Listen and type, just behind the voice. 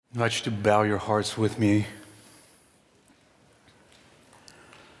I invite you to bow your hearts with me.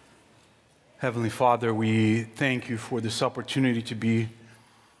 Heavenly Father, we thank you for this opportunity to be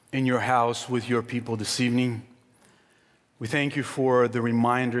in your house with your people this evening. We thank you for the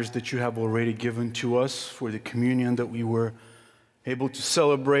reminders that you have already given to us, for the communion that we were able to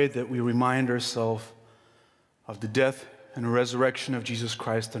celebrate, that we remind ourselves of the death and resurrection of Jesus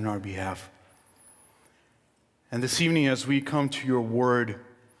Christ on our behalf. And this evening, as we come to your word,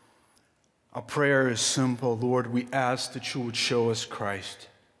 our prayer is simple. Lord, we ask that you would show us Christ.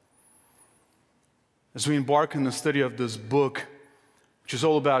 As we embark on the study of this book, which is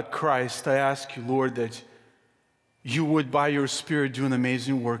all about Christ, I ask you, Lord, that you would, by your Spirit, do an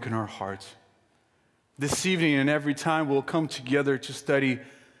amazing work in our hearts. This evening and every time we'll come together to study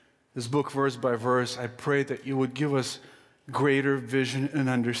this book verse by verse, I pray that you would give us greater vision and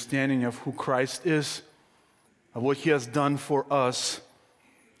understanding of who Christ is, of what he has done for us,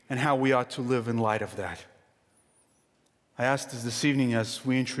 and how we ought to live in light of that. I ask this evening as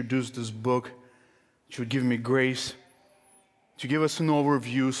we introduce this book, that you would give me grace to give us an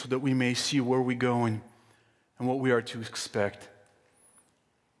overview so that we may see where we're going and what we are to expect.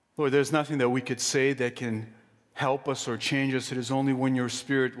 Lord, there's nothing that we could say that can help us or change us. It is only when your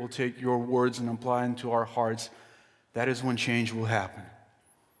Spirit will take your words and apply them to our hearts, that is when change will happen.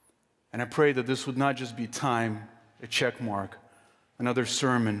 And I pray that this would not just be time, a check mark, another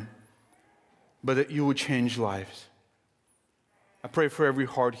sermon, but that you would change lives. I pray for every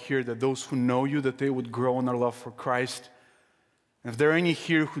heart here that those who know you, that they would grow in their love for Christ. And if there are any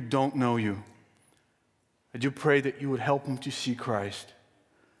here who don't know you, I do pray that you would help them to see Christ,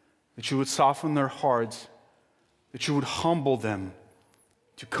 that you would soften their hearts, that you would humble them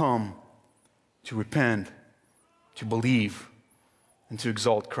to come, to repent, to believe, and to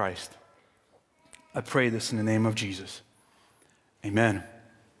exalt Christ. I pray this in the name of Jesus. Amen.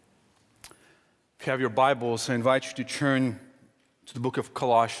 If you have your Bibles, I invite you to turn to the book of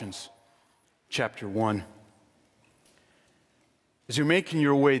Colossians, chapter 1. As you're making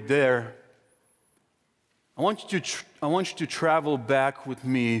your way there, I want you to travel back with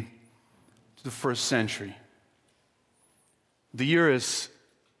me to the first century. The year is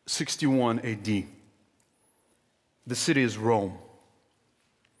 61 AD. The city is Rome.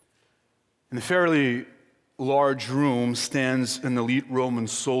 In a fairly large room stands an elite Roman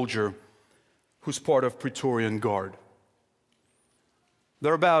soldier who's part of Praetorian Guard.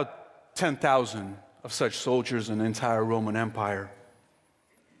 There are about 10,000 of such soldiers in the entire Roman Empire.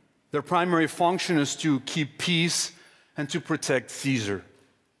 Their primary function is to keep peace and to protect Caesar.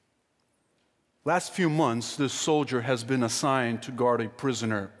 Last few months, this soldier has been assigned to guard a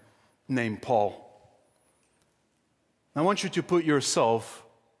prisoner named Paul. I want you to put yourself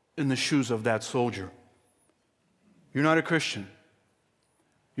in the shoes of that soldier. You're not a Christian.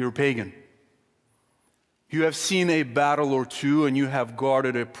 You're a pagan. You have seen a battle or two and you have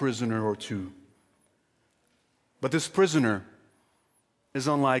guarded a prisoner or two. But this prisoner is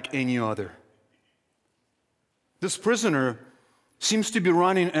unlike any other. This prisoner seems to be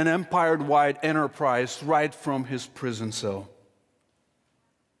running an empire-wide enterprise right from his prison cell.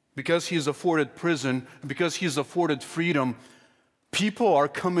 Because he is afforded prison, because he is afforded freedom, people are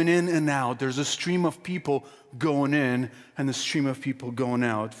coming in and out. There's a stream of people going in and a stream of people going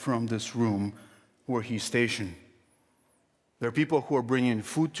out from this room where he's stationed. There are people who are bringing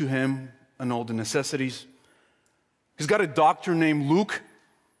food to him and all the necessities. He's got a doctor named Luke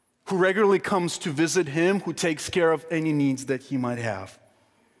who regularly comes to visit him, who takes care of any needs that he might have.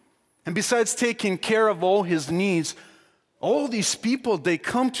 And besides taking care of all his needs, all these people, they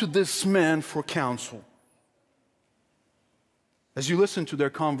come to this man for counsel. As you listen to their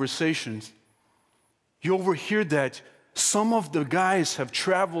conversations, you overhear that some of the guys have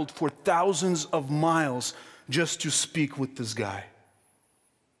traveled for thousands of miles just to speak with this guy.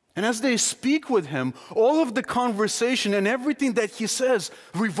 And as they speak with him, all of the conversation and everything that he says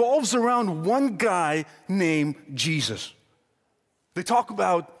revolves around one guy named Jesus. They talk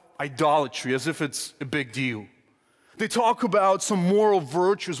about idolatry as if it's a big deal. They talk about some moral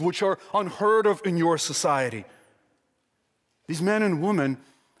virtues which are unheard of in your society. These men and women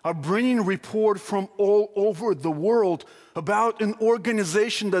are bringing report from all over the world about an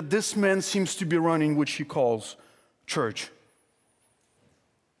organization that this man seems to be running, which he calls church.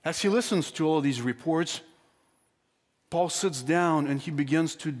 As he listens to all of these reports, Paul sits down and he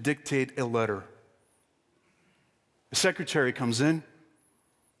begins to dictate a letter. The secretary comes in,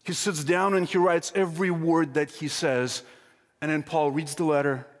 he sits down and he writes every word that he says, and then Paul reads the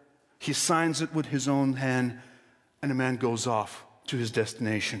letter, he signs it with his own hand, and the man goes off to his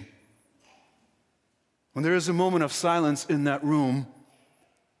destination. When there is a moment of silence in that room,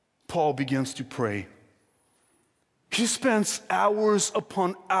 Paul begins to pray. He spends hours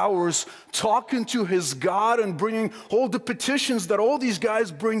upon hours talking to his God and bringing all the petitions that all these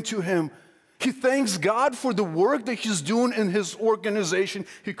guys bring to him. He thanks God for the work that he's doing in his organization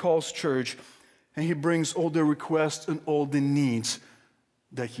he calls church. And he brings all the requests and all the needs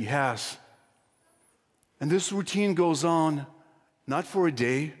that he has. And this routine goes on not for a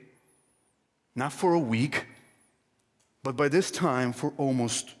day, not for a week, but by this time for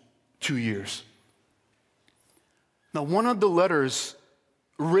almost 2 years. Now, one of the letters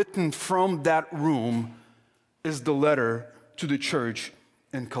written from that room is the letter to the church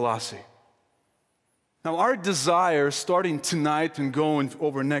in Colossae. Now, our desire, starting tonight and going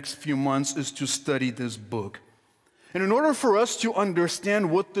over the next few months, is to study this book. And in order for us to understand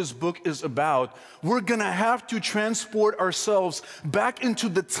what this book is about, we're going to have to transport ourselves back into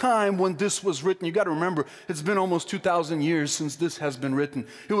the time when this was written. You got to remember, it's been almost 2,000 years since this has been written.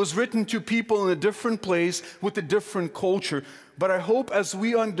 It was written to people in a different place with a different culture. But I hope as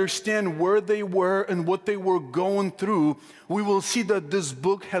we understand where they were and what they were going through, we will see that this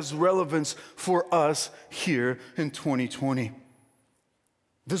book has relevance for us here in 2020.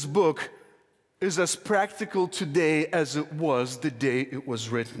 This book is as practical today as it was the day it was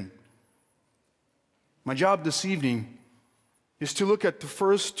written. My job this evening is to look at the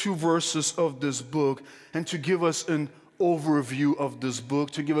first 2 verses of this book and to give us an overview of this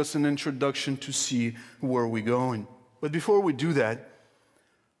book, to give us an introduction to see where we're going. But before we do that,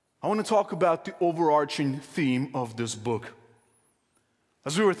 I want to talk about the overarching theme of this book.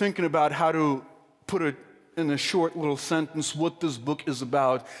 As we were thinking about how to put it in a short little sentence what this book is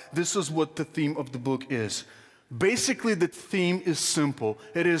about, this is what the theme of the book is. Basically, the theme is simple.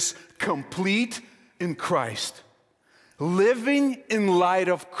 It is complete in Christ. Living in light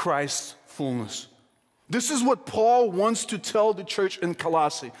of Christ's fullness. This is what Paul wants to tell the church in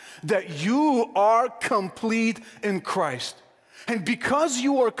Colossae, that you are complete in Christ. And because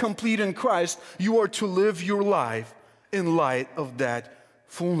you are complete in Christ, you are to live your life in light of that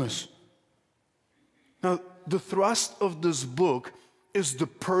fullness. Now, the thrust of this book is the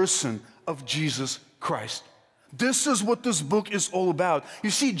person of Jesus Christ. This is what this book is all about.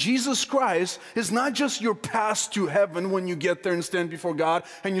 You see, Jesus Christ is not just your pass to heaven when you get there and stand before God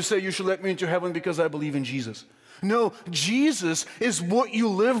and you say, you should let me into heaven because I believe in Jesus. No, Jesus is what you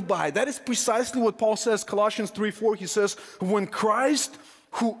live by. That is precisely what Paul says, Colossians 3:4. He says, when Christ,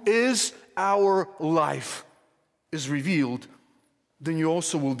 who is our life, is revealed, then you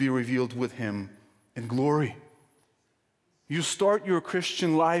also will be revealed with him in glory. You start your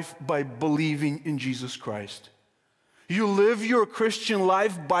Christian life by believing in Jesus Christ. You live your Christian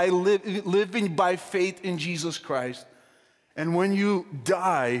life by living by faith in Jesus Christ. And when you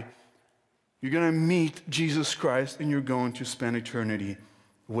die, you're going to meet Jesus Christ and you're going to spend eternity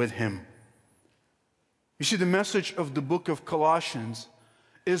with him. You see, the message of the book of Colossians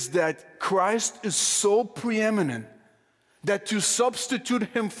is that Christ is so preeminent that to substitute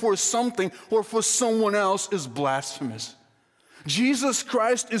him for something or for someone else is blasphemous. Jesus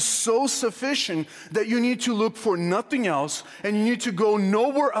Christ is so sufficient that you need to look for nothing else and you need to go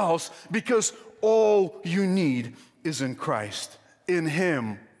nowhere else because all you need is in Christ. In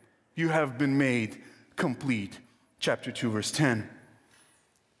him you have been made complete. Chapter 2, verse 10.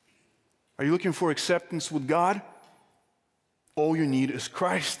 Are you looking for acceptance with God? All you need is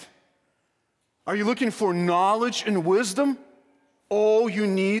Christ. Are you looking for knowledge and wisdom? All you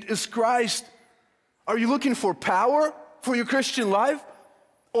need is Christ. Are you looking for power for your Christian life?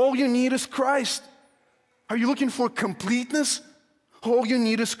 All you need is Christ. Are you looking for completeness? All you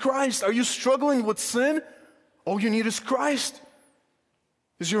need is Christ. Are you struggling with sin? All you need is Christ.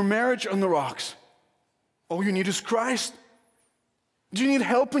 Is your marriage on the rocks? All you need is Christ. Do you need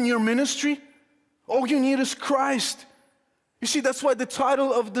help in your ministry? All you need is Christ. You see, that's why the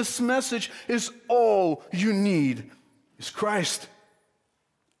title of this message is All You Need is Christ.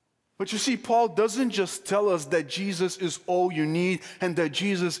 But you see, Paul doesn't just tell us that Jesus is all you need and that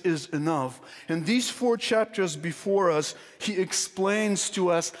Jesus is enough. In these 4 chapters before us, he explains to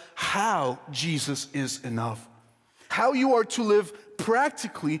us how Jesus is enough. How you are to live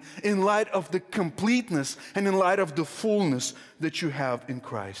practically in light of the completeness and in light of the fullness that you have in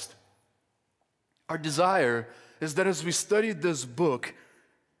Christ. Our desire is that as we study this book,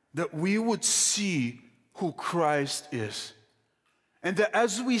 that we would see who Christ is. And that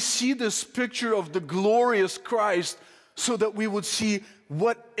as we see this picture of the glorious Christ, so that we would see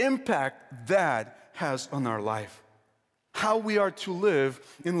what impact that has on our life. How we are to live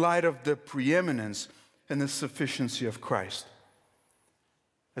in light of the preeminence and the sufficiency of Christ.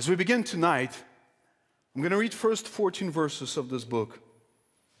 As we begin tonight, I'm going to read first 14 verses of this book.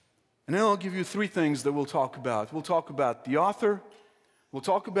 And then I'll give you three things that we'll talk about. We'll talk about the author, we'll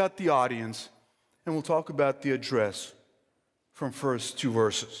talk about the audience, and we'll talk about the address from first two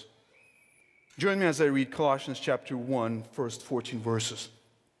verses. Join me as I read Colossians chapter 1, first 14 verses.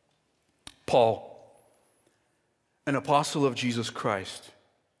 Paul, an apostle of Jesus Christ,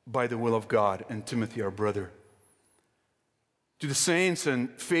 by the will of God, and Timothy, our brother, to the saints and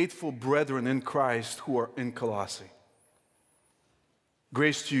faithful brethren in Christ who are in Colossae.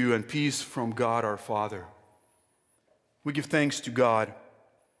 Grace to you and peace from God our Father. We give thanks to God,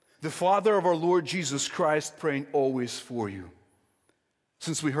 the Father of our Lord Jesus Christ, praying always for you.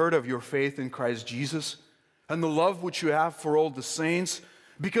 Since we heard of your faith in Christ Jesus and the love which you have for all the saints,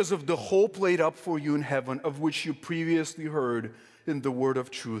 because of the hope laid up for you in heaven, of which you previously heard in the word of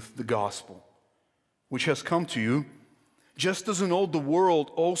truth, the gospel, which has come to you, just as in all the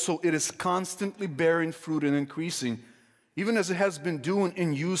world also it is constantly bearing fruit and increasing, even as it has been doing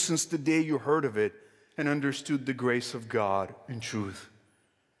in you since the day you heard of it and understood the grace of God in truth.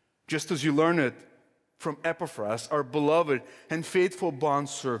 Just as you learned it from Epaphras, our beloved and faithful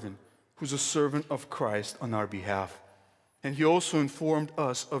bondservant, who's a servant of Christ on our behalf. And he also informed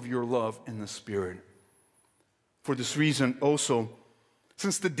us of your love in the Spirit. For this reason also,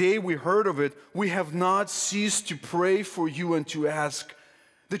 since the day we heard of it, we have not ceased to pray for you and to ask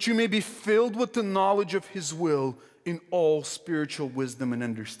that you may be filled with the knowledge of his will in all spiritual wisdom and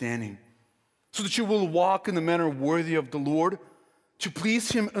understanding, so that you will walk in a manner worthy of the Lord, to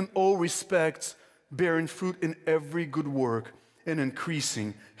please him in all respects, bearing fruit in every good work and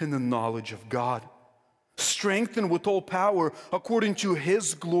increasing in the knowledge of God, strengthened with all power according to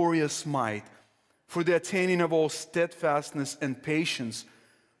his glorious might, for the attaining of all steadfastness and patience,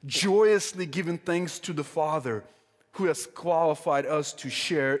 joyously giving thanks to the Father, who has qualified us to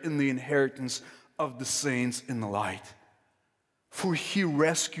share in the inheritance of the saints in the light. For he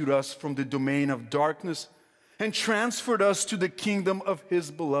rescued us from the domain of darkness and transferred us to the kingdom of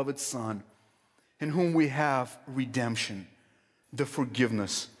his beloved Son, in whom we have redemption, the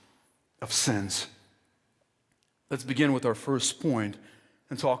forgiveness of sins. Let's begin with our first point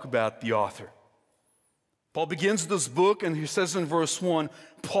and talk about the author. Paul begins this book and he says in verse 1,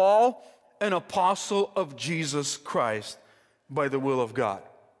 Paul, an apostle of Jesus Christ, by the will of God.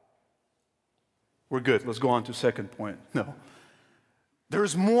 We're good. Let's go on to second point. No.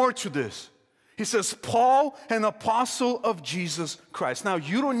 There's more to this. He says, Paul, an apostle of Jesus Christ. Now,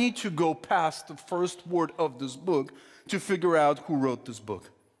 you don't need to go past the first word of this book to figure out who wrote this book.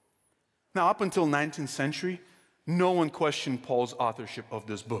 Now, up until 19th century, no one questioned Paul's authorship of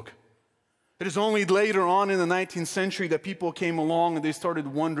this book. It is only later on in the 19th century that people came along and they started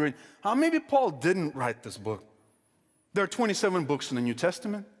wondering, how maybe Paul didn't write this book. There are 27 books in the New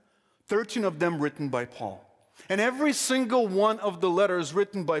Testament, 13 of them written by Paul. And every single one of the letters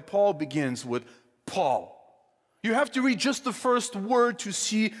written by Paul begins with Paul. You have to read just the first word to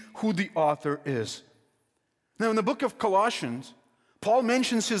see who the author is. Now, in the book of Colossians, Paul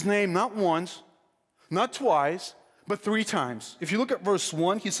mentions his name not once, not twice, but 3 times. If you look at verse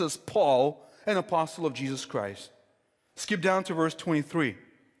 1, he says, Paul, an apostle of Jesus Christ. Skip down to verse 23.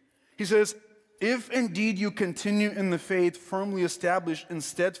 He says, if indeed you continue in the faith firmly established and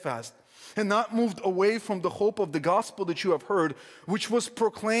steadfast, and not moved away from the hope of the gospel that you have heard, which was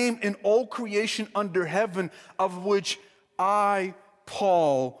proclaimed in all creation under heaven, of which I,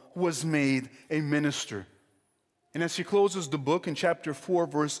 Paul, was made a minister. And as he closes the book in chapter 4,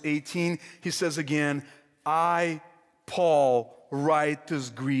 verse 18, he says again, I, Paul, write this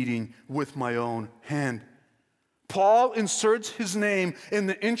greeting with my own hand. Paul inserts his name in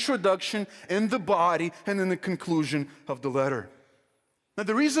the introduction, in the body, and in the conclusion of the letter. Now,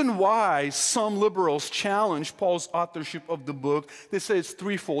 the reason why some liberals challenge Paul's authorship of the book, they say it's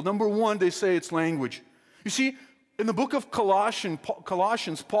threefold. Number one, they say it's language. You see, in the book of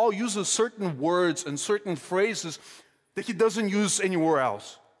Colossians, Paul uses certain words and certain phrases that he doesn't use anywhere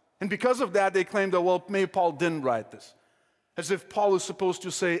else. And because of that, they claim that, well, maybe Paul didn't write this. As if Paul is supposed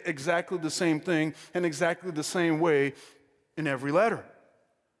to say exactly the same thing in exactly the same way in every letter.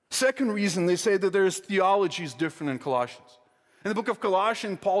 Second reason, they say that there's theologies different in Colossians. In the book of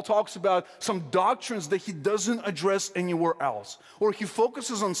Colossians, Paul talks about some doctrines that he doesn't address anywhere else. Or he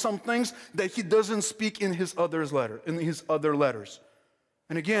focuses on some things that he doesn't speak in his other letters.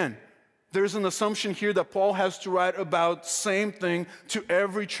 And again, there's an assumption here that Paul has to write about the same thing to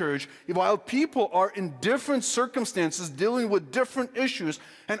every church, while people are in different circumstances dealing with different issues,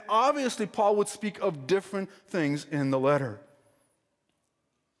 and obviously Paul would speak of different things in the letter.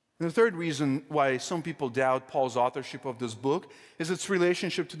 And the third reason why some people doubt Paul's authorship of this book is its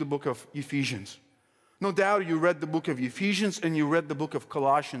relationship to the book of Ephesians. No doubt you read the book of Ephesians and you read the book of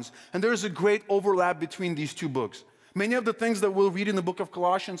Colossians, and there is a great overlap between these two books. Many of the things that we'll read in the book of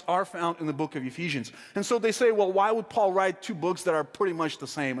Colossians are found in the book of Ephesians. And so they say, well, why would Paul write two books that are pretty much the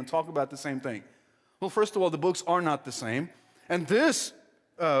same and talk about the same thing? Well, first of all, the books are not the same. And this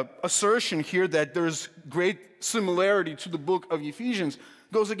assertion here that there's great similarity to the book of Ephesians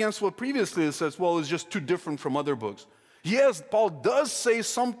goes against what previously it says, well, it's just too different from other books. Yes, Paul does say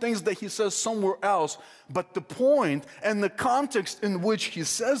some things that he says somewhere else, but the point and the context in which he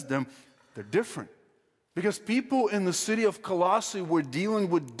says them, they're different. Because people in the city of Colossae were dealing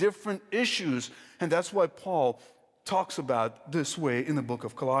with different issues, and that's why Paul talks about this way in the book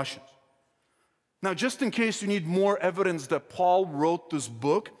of Colossians. Now, just in case you need more evidence that Paul wrote this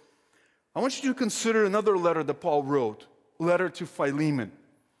book, I want you to consider another letter that Paul wrote, letter to Philemon.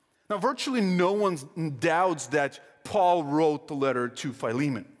 Now, virtually no one doubts that Paul wrote the letter to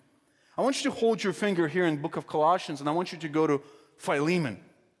Philemon. I want you to hold your finger here in the book of Colossians, and I want you to go to Philemon.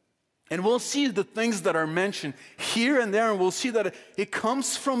 And we'll see the things that are mentioned here and there, and we'll see that it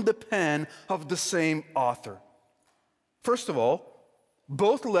comes from the pen of the same author. First of all,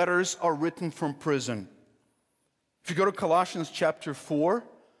 both letters are written from prison. If you go to Colossians chapter 4,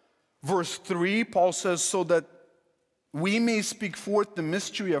 verse 3, Paul says, so that we may speak forth the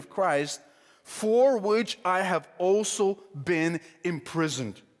mystery of Christ, for which I have also been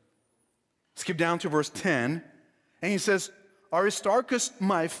imprisoned. Skip down to verse 10, and he says, Aristarchus,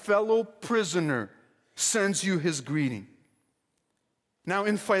 my fellow prisoner, sends you his greeting. Now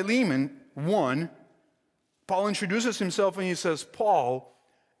in Philemon 1, Paul introduces himself and he says, Paul,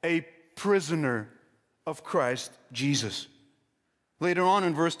 a prisoner of Christ Jesus. Later on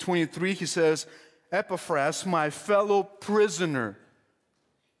in verse 23, he says, Epaphras, my fellow prisoner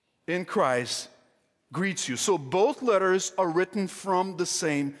in Christ, greets you. So both letters are written from the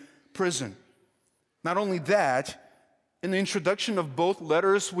same prison. Not only that, in the introduction of both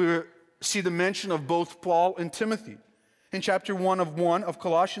letters, we see the mention of both Paul and Timothy. In chapter 1 of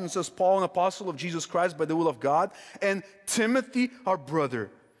Colossians, it says, Paul, an apostle of Jesus Christ by the will of God, and Timothy, our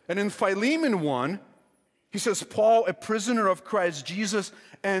brother. And in Philemon 1, he says, Paul, a prisoner of Christ Jesus,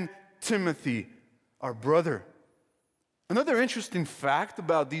 and Timothy, our brother. Another interesting fact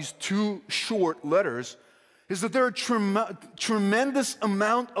about these two short letters is that there are tremendous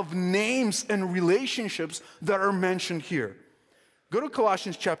amount of names and relationships that are mentioned here. Go to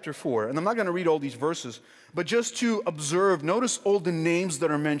Colossians chapter 4, and I'm not going to read all these verses, but just to observe, notice all the names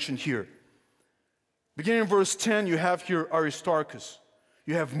that are mentioned here. Beginning in verse 10, you have here Aristarchus,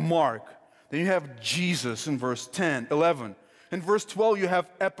 you have Mark, then you have Jesus in verse 10, 11. In verse 12, you have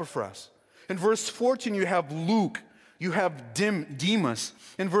Epaphras. In verse 14, you have Luke, you have Demas.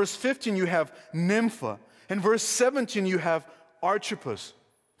 In verse 15, you have Nympha. In verse 17, you have Archippus.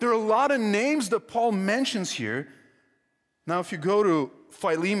 There are a lot of names that Paul mentions here. Now, if you go to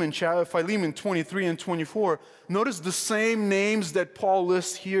Philemon 23 and 24, notice the same names that Paul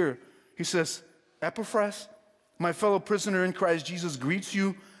lists here. He says, Epaphras, my fellow prisoner in Christ Jesus, greets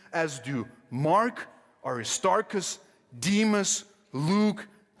you, as do Mark, Aristarchus, Demas, Luke,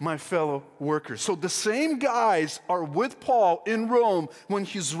 my fellow workers. So the same guys are with Paul in Rome when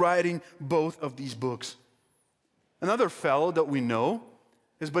he's writing both of these books. Another fellow that we know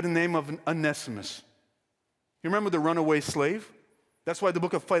is by the name of Onesimus. You remember the runaway slave? That's why the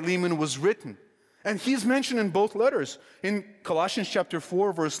book of Philemon was written. And he's mentioned in both letters. In Colossians chapter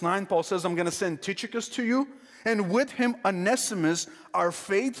 4, verse 9, Paul says, I'm going to send Tychicus to you, and with him Onesimus, our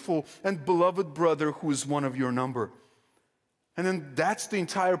faithful and beloved brother, who is one of your number. And then that's the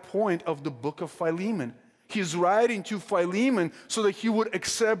entire point of the book of Philemon. He's writing to Philemon so that he would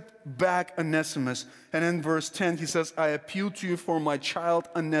accept back Onesimus. And in verse 10, he says, I appeal to you for my child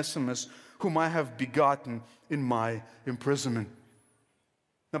Onesimus, whom I have begotten in my imprisonment.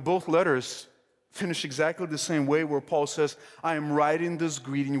 Now, both letters finish exactly the same way, where Paul says, I am writing this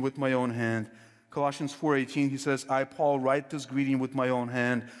greeting with my own hand. Colossians 4:18, he says, I, Paul, write this greeting with my own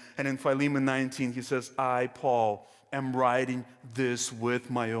hand. And in Philemon 19, he says, I, Paul, am writing this with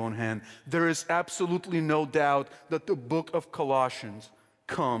my own hand. There is absolutely no doubt that the book of Colossians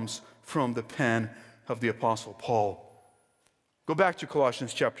comes from the pen of the Apostle Paul. Go back to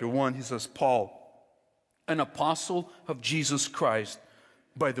Colossians chapter 1. He says, Paul, an apostle of Jesus Christ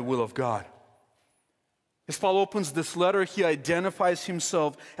by the will of God. As Paul opens this letter, he identifies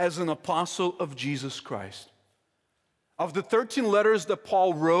himself as an apostle of Jesus Christ. Of the 13 letters that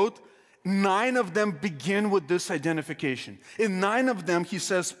Paul wrote, 9 of them begin with this identification. In 9 of them, he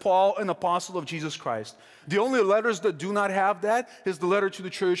says, Paul, an apostle of Jesus Christ. The only letters that do not have that is the letter to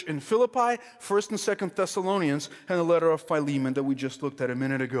the church in Philippi, 1st and 2nd Thessalonians, and the letter of Philemon that we just looked at a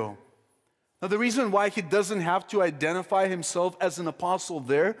minute ago. Now, the reason why he doesn't have to identify himself as an apostle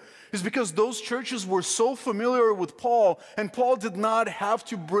there is because those churches were so familiar with Paul, and Paul did not have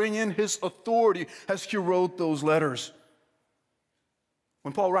to bring in his authority as he wrote those letters.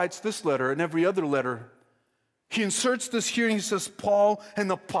 When Paul writes this letter and every other letter, he inserts this here and he says, Paul,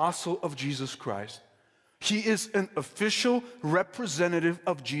 an apostle of Jesus Christ. He is an official representative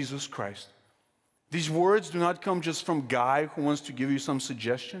of Jesus Christ. These words do not come just from a guy who wants to give you some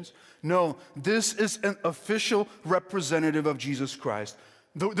suggestions. No, this is an official representative of Jesus Christ.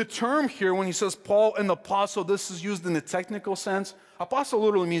 The term here, when he says Paul, an apostle, this is used in the technical sense. Apostle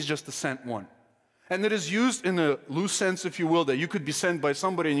literally means just the sent one. And it is used in a loose sense, if you will, that you could be sent by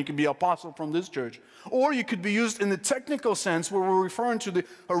somebody and you could be apostle from this church. Or you could be used in the technical sense where we're referring to the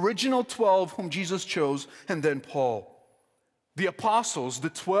original 12 whom Jesus chose, and then Paul. The apostles, the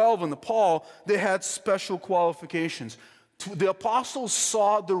 12 and the Paul, they had special qualifications. The apostles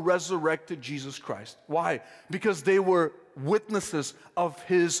saw the resurrected Jesus Christ. Why? Because they were witnesses of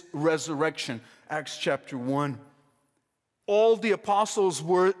his resurrection. Acts chapter 1. All the apostles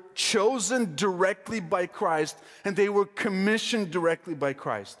were chosen directly by Christ, and they were commissioned directly by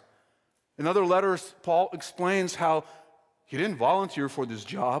Christ. In other letters, Paul explains how he didn't volunteer for this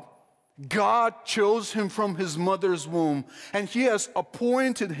job. God chose him from his mother's womb, and he has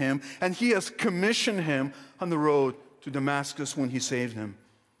appointed him, and he has commissioned him on the road to Damascus when he saved him.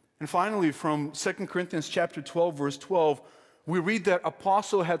 And finally, from 2 Corinthians chapter 12, verse 12, we read that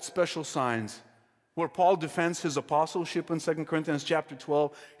apostle had special signs. Where Paul defends his apostleship in 2 Corinthians chapter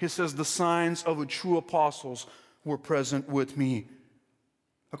 12, he says, the signs of a true apostles were present with me.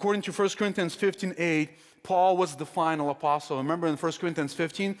 According to 1 Corinthians 15:8, Paul was the final apostle. Remember in 1 Corinthians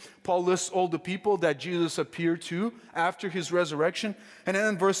 15, Paul lists all the people that Jesus appeared to after his resurrection. And then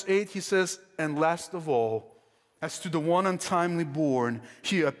in verse 8, he says, and last of all, as to the one untimely born,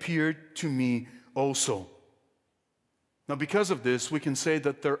 he appeared to me also. Now, because of this, we can say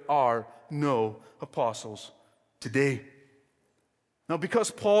that there are no apostles today. Now,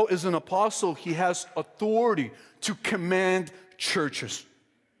 because Paul is an apostle, he has authority to command churches.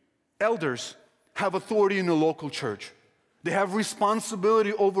 Elders have authority in a local church. They have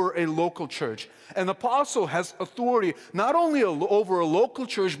responsibility over a local church. An apostle has authority not only over a local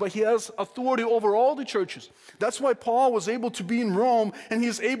church, but he has authority over all the churches. That's why Paul was able to be in Rome, and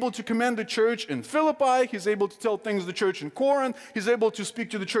he's able to command the church in Philippi. He's able to tell things to the church in Corinth. He's able to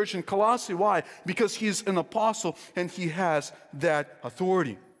speak to the church in Colossae. Why? Because he's an apostle, and he has that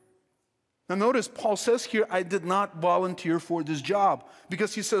authority. Now notice, Paul says here, I did not volunteer for this job,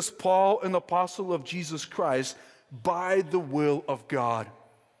 because he says, Paul, an apostle of Jesus Christ, by the will of God.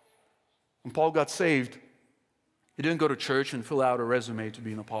 When Paul got saved, he didn't go to church and fill out a resume to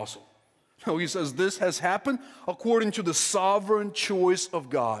be an apostle. No, he says, this has happened according to the sovereign choice of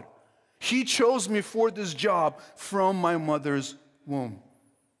God. He chose me for this job from my mother's womb.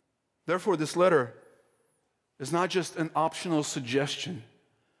 Therefore, this letter is not just an optional suggestion.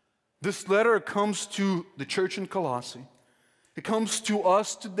 This letter comes to the church in Colossae. It comes to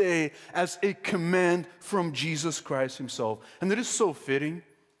us today as a command from Jesus Christ himself. And it is so fitting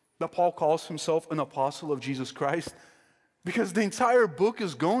that Paul calls himself an apostle of Jesus Christ, because the entire book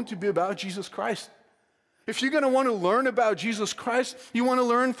is going to be about Jesus Christ. If you're going to want to learn about Jesus Christ, you want to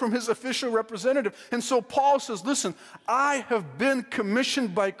learn from his official representative. And so Paul says, listen, I have been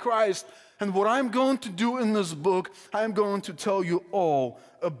commissioned by Christ, and what I'm going to do in this book, I'm going to tell you all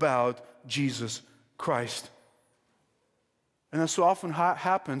about Jesus Christ. And as so often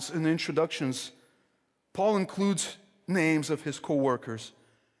happens in the introductions, Paul includes names of his co-workers.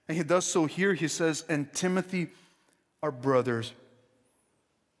 And he does so here. He says, and Timothy are brothers.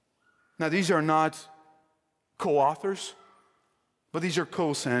 Now, these are not co-authors, but these are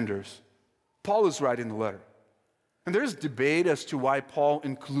co-senders. Paul is writing the letter. And there's debate as to why Paul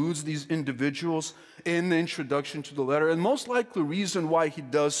includes these individuals in the introduction to the letter. And most likely reason why he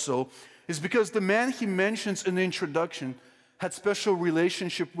does so is because the man he mentions in the introduction had special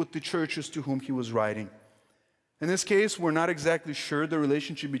relationship with the churches to whom he was writing. In this case, we're not exactly sure the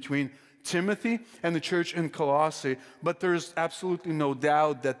relationship between Timothy and the church in Colossae, but there's absolutely no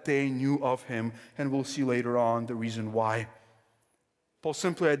doubt that they knew of him, and we'll see later on the reason why. Paul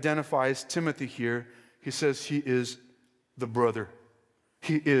simply identifies Timothy here. He says he is the brother.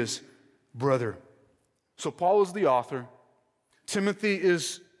 He is brother. So Paul is the author. Timothy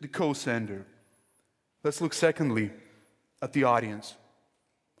is the co-sender. Let's look secondly at the audience.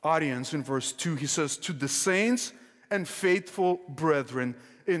 Audience in verse 2, he says, to the saints and faithful brethren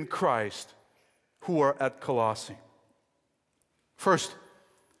in Christ who are at Colossae. First,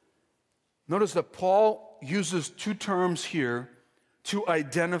 notice that Paul uses two terms here to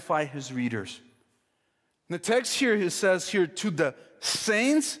identify his readers. The text here, he says here, to the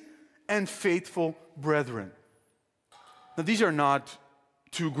saints and faithful brethren. Now, these are not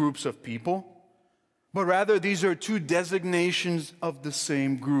two groups of people, but rather these are two designations of the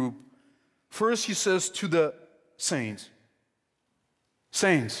same group. First, he says to the saints.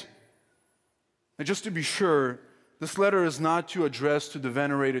 Saints. And just to be sure, this letter is not to address to the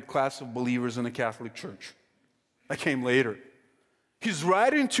venerated class of believers in the Catholic Church. That came later. He's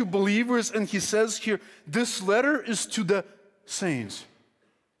writing to believers, and he says here, this letter is to the saints,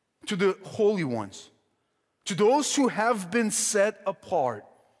 to the holy ones, to those who have been set apart.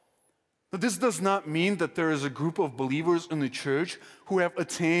 But this does not mean that there is a group of believers in the church who have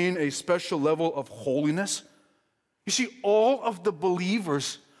attained a special level of holiness. You see, all of the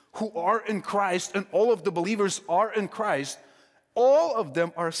believers who are in Christ, and all of the believers are in Christ, all of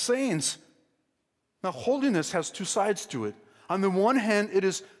them are saints. Now, holiness has two sides to it. On the one hand, it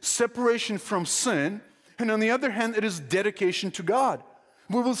is separation from sin, and on the other hand, it is dedication to God.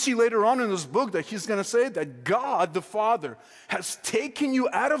 We will see later on in this book that he's going to say that God, the Father, has taken you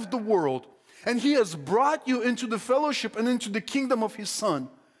out of the world, and he has brought you into the fellowship and into the kingdom of his Son.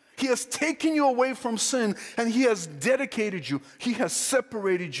 He has taken you away from sin, and he has dedicated you. He has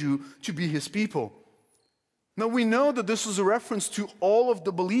separated you to be his people. Now, we know that this is a reference to all of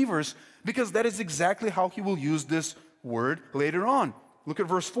the believers, because that is exactly how he will use this word later on. Look at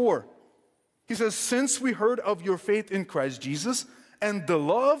verse 4. He says, since we heard of your faith in Christ Jesus and the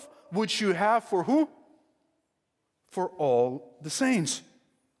love which you have for who? For all the saints.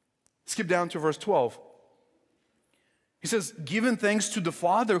 Skip down to verse 12. He says, giving thanks to the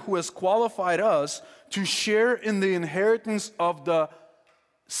Father who has qualified us to share in the inheritance of the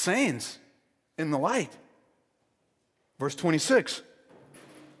saints in the light. Verse 26.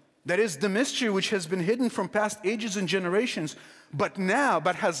 That is the mystery which has been hidden from past ages and generations, but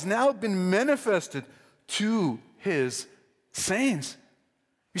has now been manifested to his saints.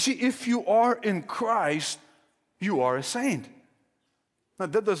 You see, if you are in Christ, you are a saint. Now,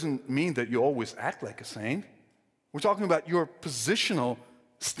 that doesn't mean that you always act like a saint. We're talking about your positional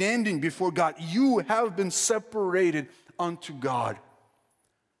standing before God. You have been separated unto God.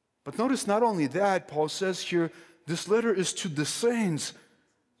 But notice not only that, Paul says here, this letter is to the saints.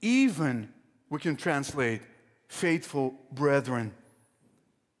 Even, we can translate, faithful brethren.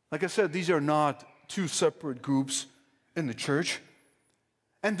 Like I said, these are not two separate groups in the church.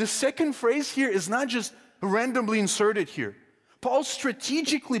 And the second phrase here is not just randomly inserted here. Paul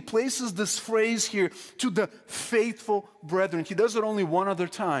strategically places this phrase here to the faithful brethren. He does it only one other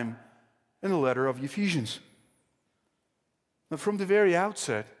time in the letter of Ephesians. Now, from the very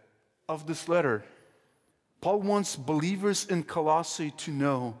outset of this letter, Paul wants believers in Colossae to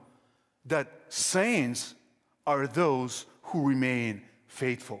know that saints are those who remain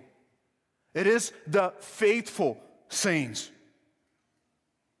faithful. It is the faithful saints.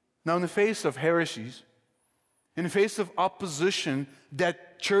 Now, in the face of heresies, in the face of opposition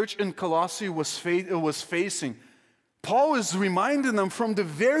that church in Colossae was facing, Paul is reminding them from the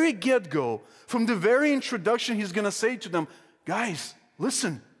very get-go, from the very introduction, he's going to say to them, guys,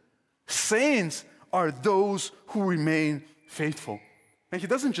 listen, saints are those who remain faithful. And he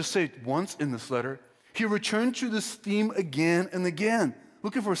doesn't just say it once in this letter. He returned to this theme again and again.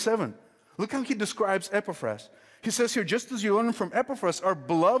 Look at verse 7. Look how he describes Epaphras. He says here, just as you learned from Epaphras, our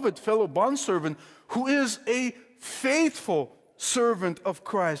beloved fellow bondservant, who is a faithful servant of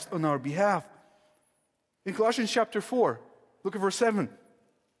Christ on our behalf. In Colossians chapter 4, look at verse 7.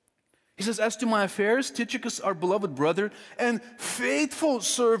 He says, as to my affairs, Tychicus, our beloved brother, and faithful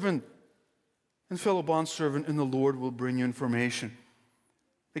servant, and fellow bondservant in the Lord will bring you information.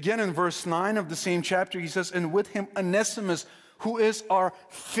 Again, in verse 9 of the same chapter, he says, and with him Onesimus, who is our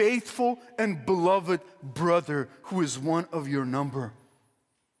faithful and beloved brother, who is one of your number.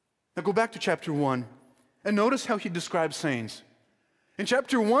 Now go back to chapter 1, and notice how he describes saints. In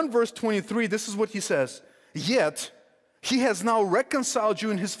chapter 1, verse 23, this is what he says. Yet, he has now reconciled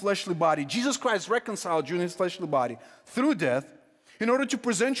you in his fleshly body. Jesus Christ reconciled you in his fleshly body through death, in order to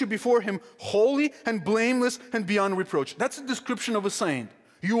present you before him holy and blameless and beyond reproach. That's a description of a saint.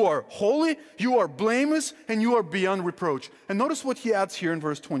 You are holy, you are blameless, and you are beyond reproach. And notice what he adds here in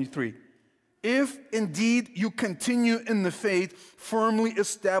verse 23. If indeed you continue in the faith, firmly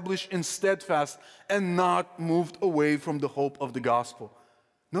established and steadfast, and not moved away from the hope of the gospel.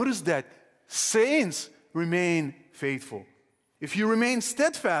 Notice that saints remain faithful. If you remain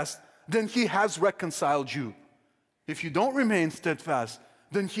steadfast, then he has reconciled you. If you don't remain steadfast,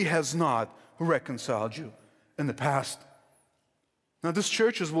 then he has not reconciled you in the past. Now, this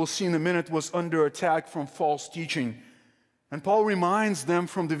church, as we'll see in a minute, was under attack from false teaching. And Paul reminds them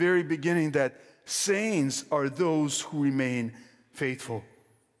from the very beginning that saints are those who remain faithful.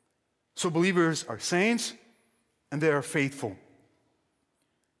 So believers are saints and they are faithful.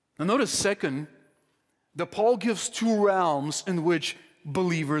 Now notice second, that Paul gives two realms in which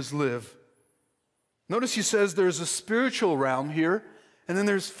believers live. Notice he says there's a spiritual realm here, and then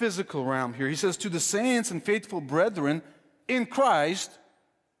there's physical realm here. He says, to the saints and faithful brethren in Christ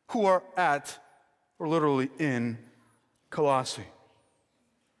who are at, or literally in, Colossae.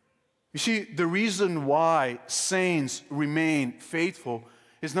 You see, the reason why saints remain faithful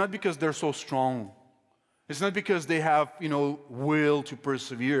is not because they're so strong. It's not because they have, will to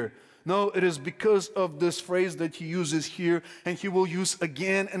persevere. No, it is because of this phrase that he uses here, and he will use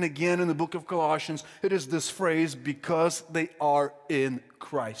again and again in the book of Colossians. It is this phrase, because they are in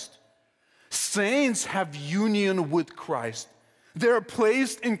Christ. Saints have union with Christ. They are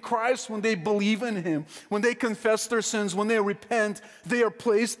placed in Christ when they believe in Him. When they confess their sins, when they repent, they are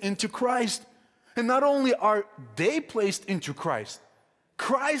placed into Christ. And not only are they placed into Christ,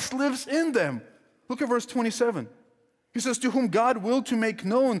 Christ lives in them. Look at verse 27. He says, to whom God willed to make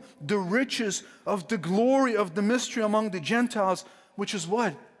known the riches of the glory of the mystery among the Gentiles, which is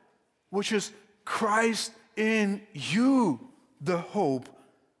what? Which is Christ in you, the hope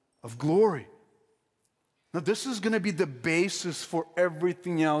of glory. Now this is going to be the basis for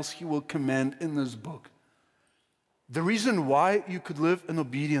everything else he will command in this book. The reason why you could live an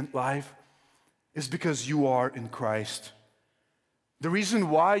obedient life is because you are in Christ. The reason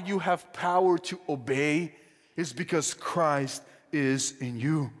why you have power to obey is because Christ is in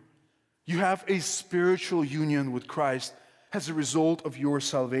you. You have a spiritual union with Christ as a result of your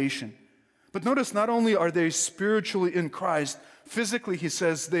salvation. But notice, not only are they spiritually in Christ, physically he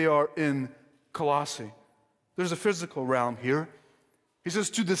says they are in Colossae. There's a physical realm here. He says,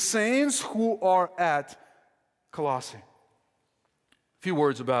 to the saints who are at Colossae. A few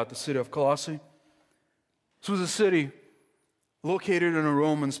words about the city of Colossae. This was a city located in a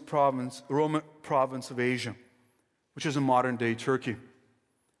Roman province of Asia, which is in modern-day Turkey.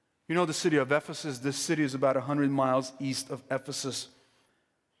 You know the city of Ephesus? This city is about 100 miles east of Ephesus.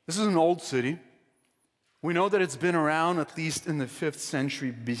 This is an old city. We know that it's been around at least in the 5th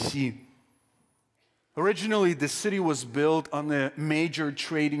century BC. Originally, the city was built on a major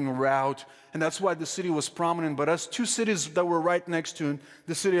trading route, and that's why the city was prominent. But as two cities that were right next to it,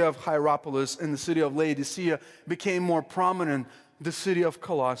 the city of Hierapolis and the city of Laodicea, became more prominent, the city of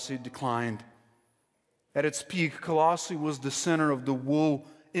Colossae declined. At its peak, Colossae was the center of the wool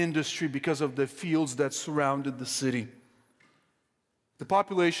industry because of the fields that surrounded the city. The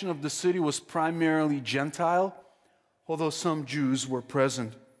population of the city was primarily Gentile, although some Jews were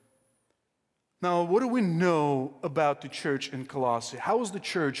present. Now, what do we know about the church in Colossae? How was the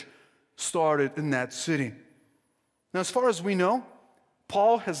church started in that city? Now, as far as we know,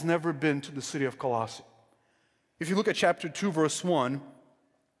 Paul has never been to the city of Colossae. If you look at chapter 2, verse 1,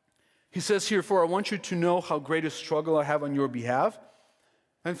 he says here, for I want you to know how great a struggle I have on your behalf,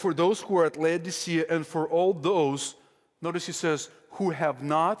 and for those who are at Laodicea, and for all those, notice he says, who have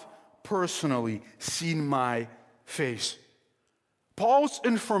not personally seen my face. Paul's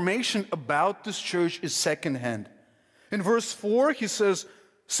information about this church is secondhand. In verse 4, he says,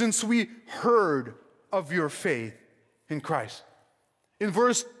 since we heard of your faith in Christ. In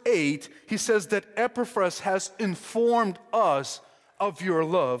verse 8, he says that Epaphras has informed us of your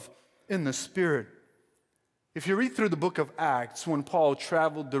love in the Spirit. If you read through the book of Acts, when Paul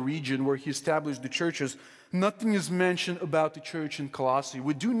traveled the region where he established the churches, nothing is mentioned about the church in Colossae.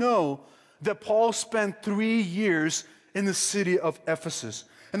 We do know that Paul spent 3 years in the city of Ephesus.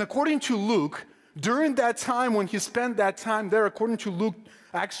 And according to Luke, during that time when he spent that time there, according to Luke,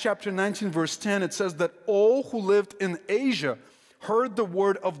 Acts chapter 19, verse 10, it says that all who lived in Asia heard the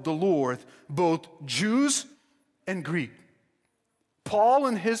word of the Lord, both Jews and Greek. Paul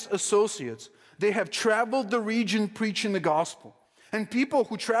and his associates, they have traveled the region preaching the gospel. And people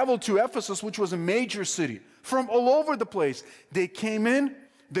who traveled to Ephesus, which was a major city, from all over the place, they came in,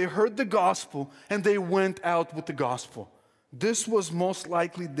 they heard the gospel, and they went out with the gospel. This was most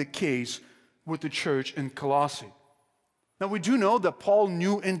likely the case with the church in Colossae. Now, we do know that Paul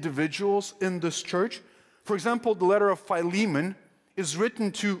knew individuals in this church. For example, the letter of Philemon is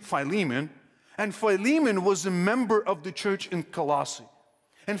written to Philemon, and Philemon was a member of the church in Colossae.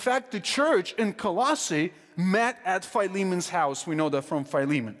 In fact, the church in Colossae met at Philemon's house. We know that from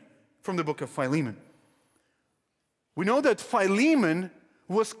Philemon, from the book of Philemon. We know that Philemon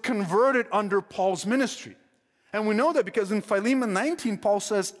was converted under Paul's ministry. And we know that because in Philemon 19, Paul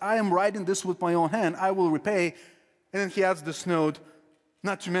says, I am writing this with my own hand, I will repay. And then he adds this note,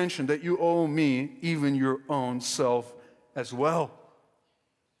 not to mention that you owe me even your own self as well.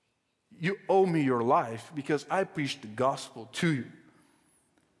 You owe me your life because I preached the gospel to you.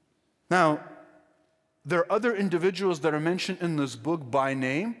 Now, there are other individuals that are mentioned in this book by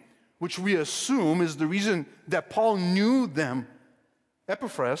name, which we assume is the reason that Paul knew them.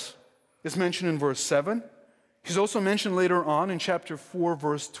 Epaphras is mentioned in verse 7. He's also mentioned later on in chapter 4,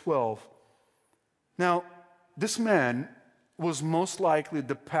 verse 12. Now, this man was most likely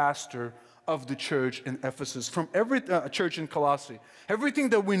the pastor of the church in Ephesus, from every church in Colossae. Everything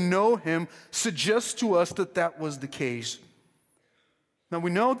that we know him suggests to us that that was the case. Now,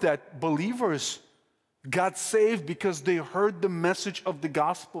 we know that believers got saved because they heard the message of the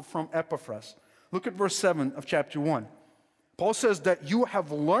gospel from Epaphras. Look at verse 7 of chapter 1. Paul says that you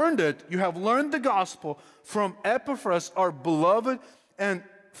have learned it, you have learned the gospel from Epaphras, our beloved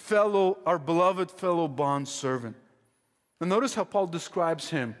fellow bondservant. Now notice how Paul describes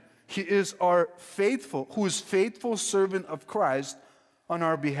him. He is our faithful servant of Christ on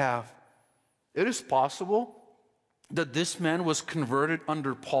our behalf. It is possible that this man was converted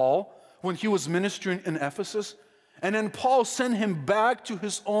under Paul when he was ministering in Ephesus, and then Paul sent him back to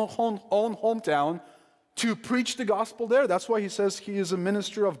his own hometown to preach the gospel there. That's why he says he is a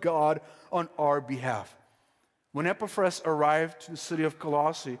minister of God on our behalf. When Epaphras arrived to the city of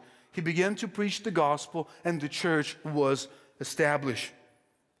Colossae, he began to preach the gospel, and the church was established.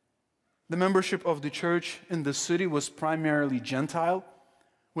 The membership of the church in the city was primarily Gentile.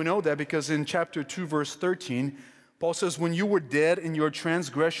 We know that because in chapter 2, verse 13, Paul says, when you were dead in your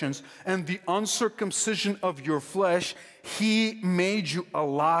transgressions and the uncircumcision of your flesh, he made you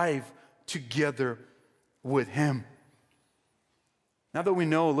alive together with him. Now that we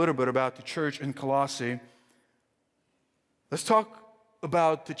know a little bit about the church in Colossae, let's talk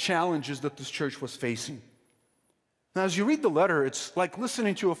about the challenges that this church was facing. Now, as you read the letter, it's like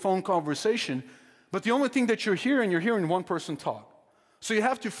listening to a phone conversation, but the only thing that you're hearing one person talk. So you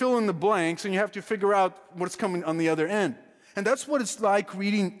have to fill in the blanks and you have to figure out what's coming on the other end. And that's what it's like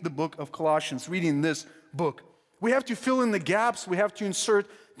reading the book of Colossians, reading this book. We have to fill in the gaps, we have to insert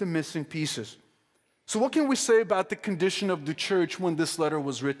the missing pieces. So what can we say about the condition of the church when this letter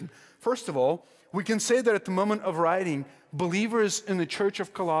was written? First of all, we can say that at the moment of writing, believers in the church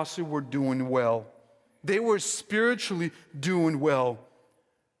of Colossae were doing well. They were spiritually doing well.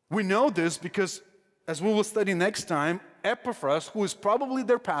 We know this because, as we will study next time, Epaphras, who is probably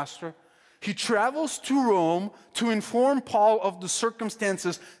their pastor, he travels to Rome to inform Paul of the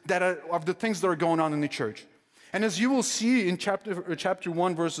circumstances of the things that are going on in the church. And as you will see in chapter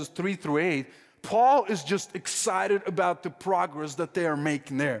 1, verses 3 through 8, Paul is just excited about the progress that they are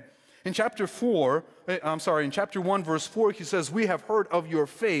making there. In chapter 1, verse 4, he says, we have heard of your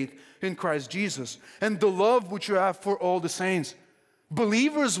faith in Christ Jesus and the love which you have for all the saints.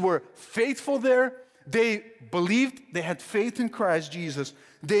 Believers were faithful there. They believed, they had faith in Christ Jesus.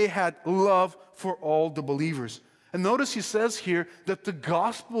 They had love for all the believers. And notice he says here that the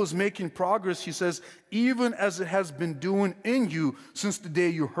gospel is making progress. He says, even as it has been doing in you since the day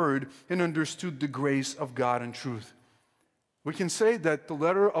you heard and understood the grace of God and truth. We can say that the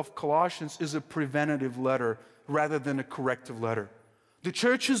letter of Colossians is a preventative letter rather than a corrective letter. The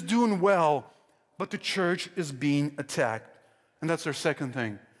church is doing well, but the church is being attacked. And that's our second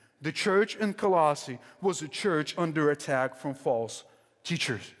thing. The church in Colossae was a church under attack from false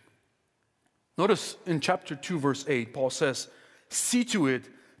teachers. Notice in chapter 2, verse 8, Paul says, see to it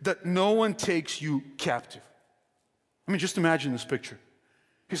that no one takes you captive. I mean, just imagine this picture.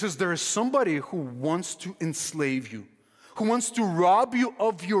 He says, there is somebody who wants to enslave you, who wants to rob you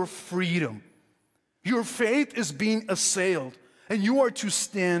of your freedom. Your faith is being assailed, and you are to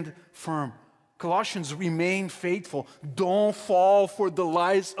stand firm. Colossians, remain faithful. Don't fall for the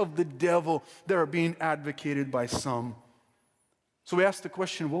lies of the devil that are being advocated by some. So we ask the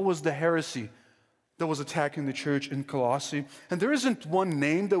question, what was the heresy that was attacking the church in Colossae? And there isn't one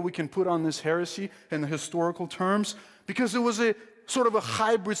name that we can put on this heresy in the historical terms, because it was a sort of a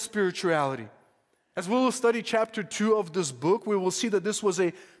hybrid spirituality. As we will study chapter 2 of this book, we will see that this was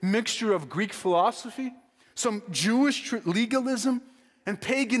a mixture of Greek philosophy, some Jewish legalism, and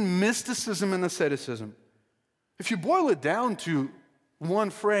pagan mysticism and asceticism. If you boil it down to one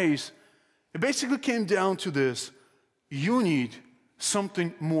phrase, it basically came down to this: you need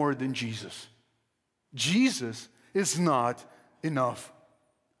something more than Jesus. Jesus is not enough.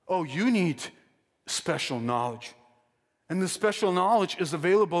 Oh, you need special knowledge. And the special knowledge is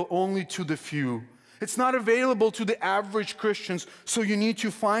available only to the few. It's not available to the average Christians, so you need to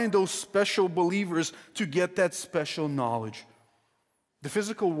find those special believers to get that special knowledge. The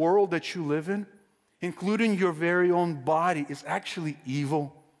physical world that you live in, including your very own body, is actually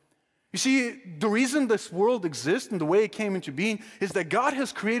evil. You see, the reason this world exists and the way it came into being is that God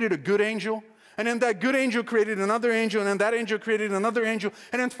has created a good angel, and then that good angel created another angel, and then that angel created another angel,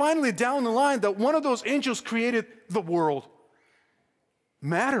 and then finally down the line that one of those angels created the world.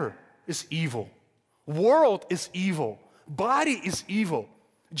 Matter is evil. World is evil. Body is evil.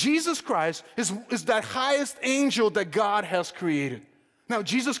 Jesus Christ is that highest angel that God has created. Now,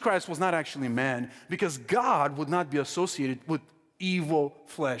 Jesus Christ was not actually man, because God would not be associated with evil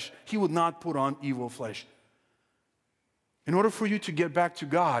flesh. He would not put on evil flesh. In order for you to get back to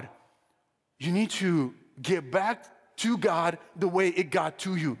God, you need to get back to God the way it got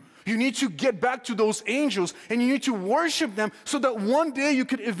to you. You need to get back to those angels, and you need to worship them so that one day you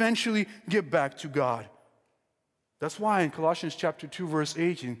could eventually get back to God. That's why in Colossians chapter 2, verse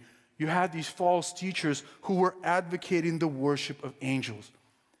 18, you had these false teachers who were advocating the worship of angels.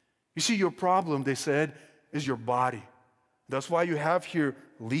 You see, your problem, they said, is your body. That's why you have here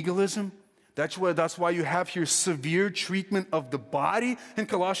legalism. That's why you have here severe treatment of the body in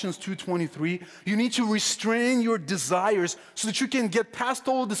Colossians 2:23. You need to restrain your desires so that you can get past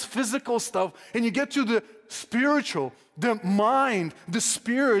all this physical stuff and you get to the spiritual, the mind, the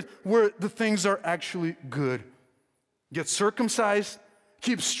spirit, where the things are actually good. Get circumcised,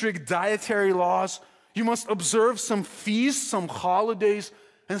 keep strict dietary laws. You must observe some feasts, some holidays,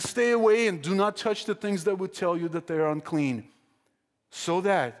 and stay away and do not touch the things that would tell you that they are unclean, so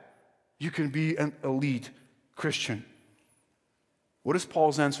that you can be an elite Christian. What is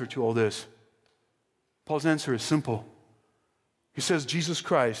Paul's answer to all this? Paul's answer is simple. He says Jesus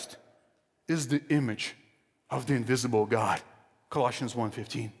Christ is the image of the invisible God. Colossians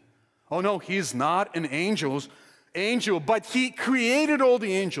 1:15. Oh no, he is not an angel, but he created all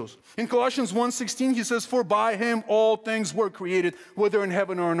the angels. In Colossians 1:16, he says, for by him all things were created, whether in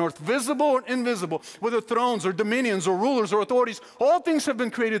heaven or on earth, visible or invisible, whether thrones or dominions or rulers or authorities, all things have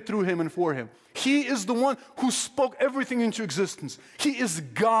been created through him and for him. He is the one who spoke everything into existence. He is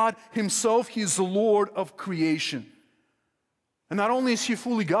God himself. He is the Lord of creation. And not only is he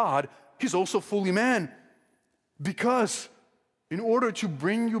fully God, he's also fully man. Because in order to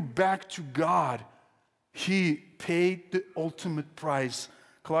bring you back to God, he paid the ultimate price.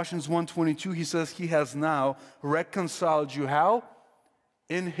 Colossians 1:22, he says he has now reconciled you. How?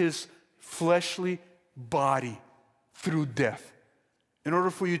 In his fleshly body through death. In order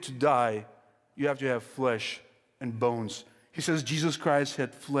for you to die, you have to have flesh and bones. He says Jesus Christ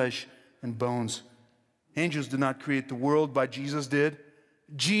had flesh and bones. Angels did not create the world, but Jesus did.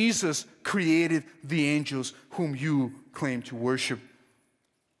 Jesus created the angels whom you claim to worship.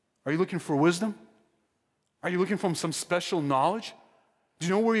 Are you looking for wisdom? Are you looking for some special knowledge? Do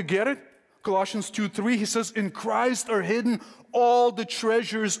you know where you get it? Colossians 2:3, he says, in Christ are hidden all the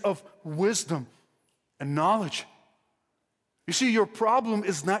treasures of wisdom and knowledge. You see, your problem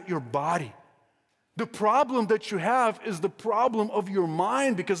is not your body. The problem that you have is the problem of your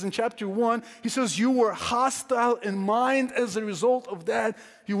mind, because in chapter 1, he says you were hostile in mind. As a result of that,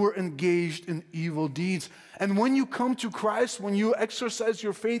 you were engaged in evil deeds. And when you come to Christ, when you exercise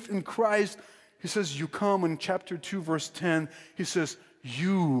your faith in Christ, he says you come in chapter 2, verse 10, he says,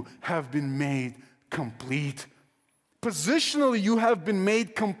 you have been made complete. Positionally, you have been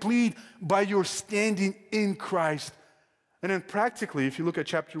made complete by your standing in Christ. And then practically, if you look at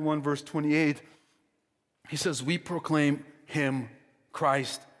chapter 1, verse 28, he says, we proclaim him,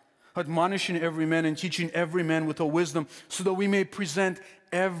 Christ, admonishing every man and teaching every man with all wisdom, so that we may present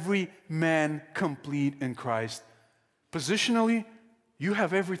every man complete in Christ. Positionally, you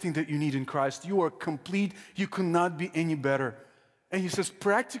have everything that you need in Christ. You are complete. You could not be any better. And he says,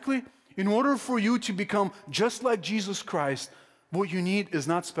 practically, in order for you to become just like Jesus Christ, what you need is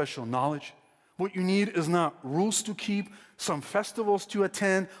not special knowledge. What you need is not rules to keep, some festivals to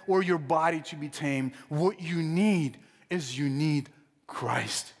attend, or your body to be tamed. What you need is you need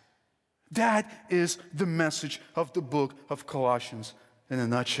Christ. That is the message of the book of Colossians in a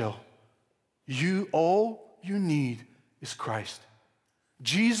nutshell. All you need is Christ.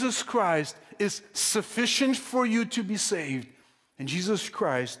 Jesus Christ is sufficient for you to be saved, and Jesus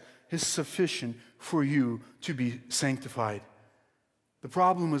Christ is sufficient for you to be sanctified. The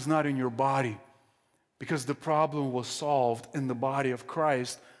problem is not in your body, because the problem was solved in the body of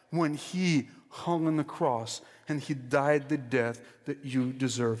Christ when he hung on the cross and he died the death that you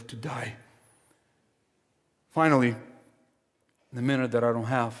deserve to die. Finally, in the minute that I don't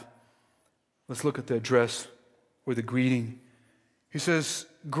have, let's look at the address or the greeting. He says,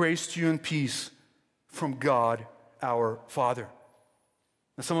 grace to you and peace from God our Father.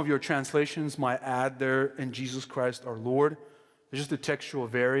 Now, some of your translations might add there, in Jesus Christ our Lord. It's just a textual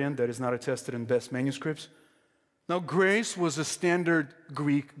variant that is not attested in best manuscripts. Now, grace was a standard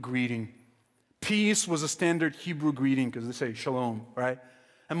Greek greeting. Peace was a standard Hebrew greeting because they say shalom, right?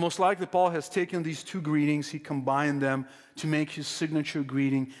 And most likely Paul has taken these two greetings, he combined them to make his signature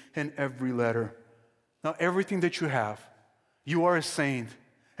greeting in every letter. Now, everything that you have, you are a saint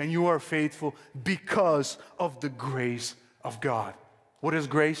and you are faithful because of the grace of God. What is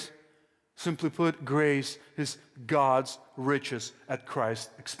grace? Simply put, grace is God's riches at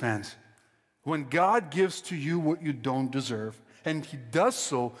Christ's expense. When God gives to you what you don't deserve, and He does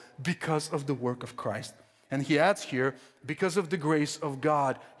so because of the work of Christ. And He adds here, because of the grace of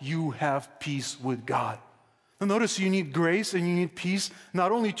God, you have peace with God. Now notice you need grace and you need peace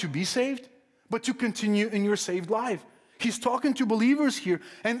not only to be saved, but to continue in your saved life. He's talking to believers here,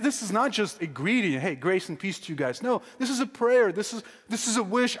 and this is not just a greeting, hey, grace and peace to you guys. No, this is a prayer. This is a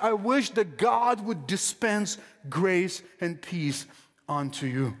wish. I wish that God would dispense grace and peace onto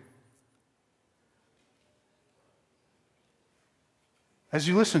you. As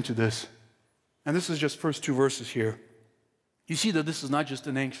you listen to this, and this is just first two verses here, you see that this is not just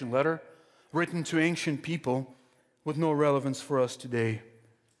an ancient letter written to ancient people with no relevance for us today.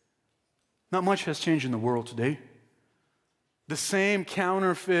 Not much has changed in the world today. The same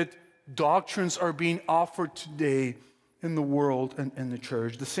counterfeit doctrines are being offered today in the world and in the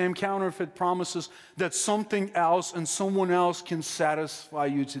church. The same counterfeit promises that something else and someone else can satisfy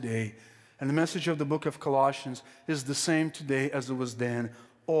you today. And the message of the book of Colossians is the same today as it was then.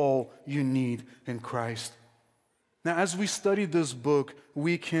 All you need in Christ. Now, as we study this book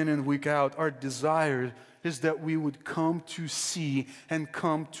week in and week out, our desire is that we would come to see and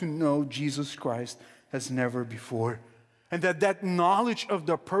come to know Jesus Christ as never before. And that knowledge of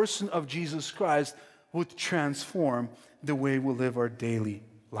the person of Jesus Christ would transform the way we live our daily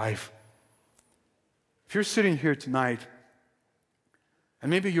life. If you're sitting here tonight, and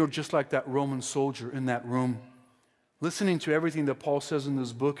maybe you're just like that Roman soldier in that room, listening to everything that Paul says in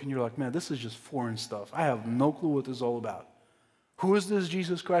this book, and you're like, man, this is just foreign stuff. I have no clue what this is all about. Who is this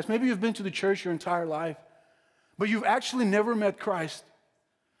Jesus Christ? Maybe you've been to the church your entire life, but you've actually never met Christ.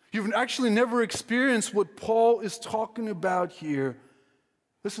 You've actually never experienced what Paul is talking about here.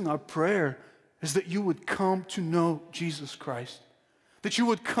 Listen, our prayer is that you would come to know Jesus Christ. That you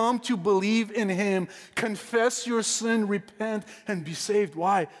would come to believe in Him, confess your sin, repent, and be saved.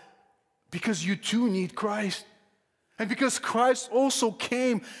 Why? Because you too need Christ. And because Christ also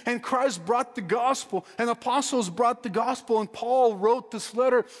came, and Christ brought the gospel, and apostles brought the gospel, and Paul wrote this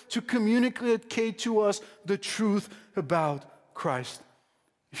letter to communicate to us the truth about Christ.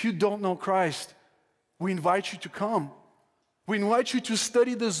 If you don't know Christ, we invite you to come. We invite you to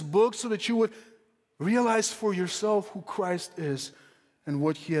study this book so that you would realize for yourself who Christ is and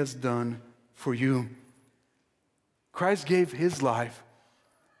what He has done for you. Christ gave His life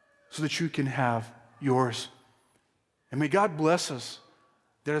so that you can have yours. And may God bless us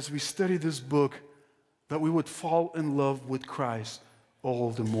that as we study this book, that we would fall in love with Christ all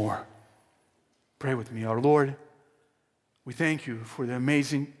the more. Pray with me. Our Lord, we thank You for the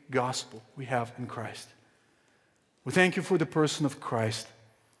amazing gospel we have in Christ. We thank You for the person of Christ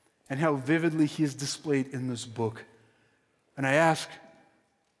and how vividly He is displayed in this book. And I ask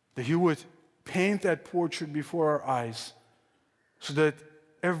that You would paint that portrait before our eyes so that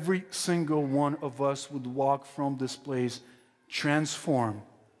every single one of us would walk from this place transformed,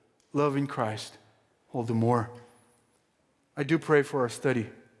 loving Christ all the more. I do pray for our study.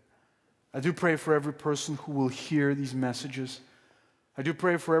 I do pray for every person who will hear these messages. I do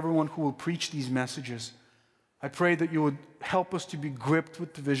pray for everyone who will preach these messages. I pray that You would help us to be gripped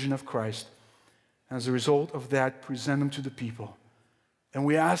with the vision of Christ. And as a result of that, present them to the people. And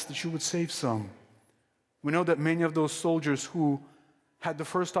we ask that You would save some. We know that many of those soldiers who had the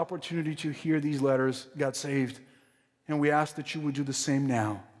first opportunity to hear these letters got saved. And we ask that You would do the same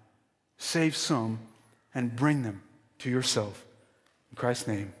now. Save some and bring them to Yourself. In Christ's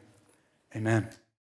name, amen.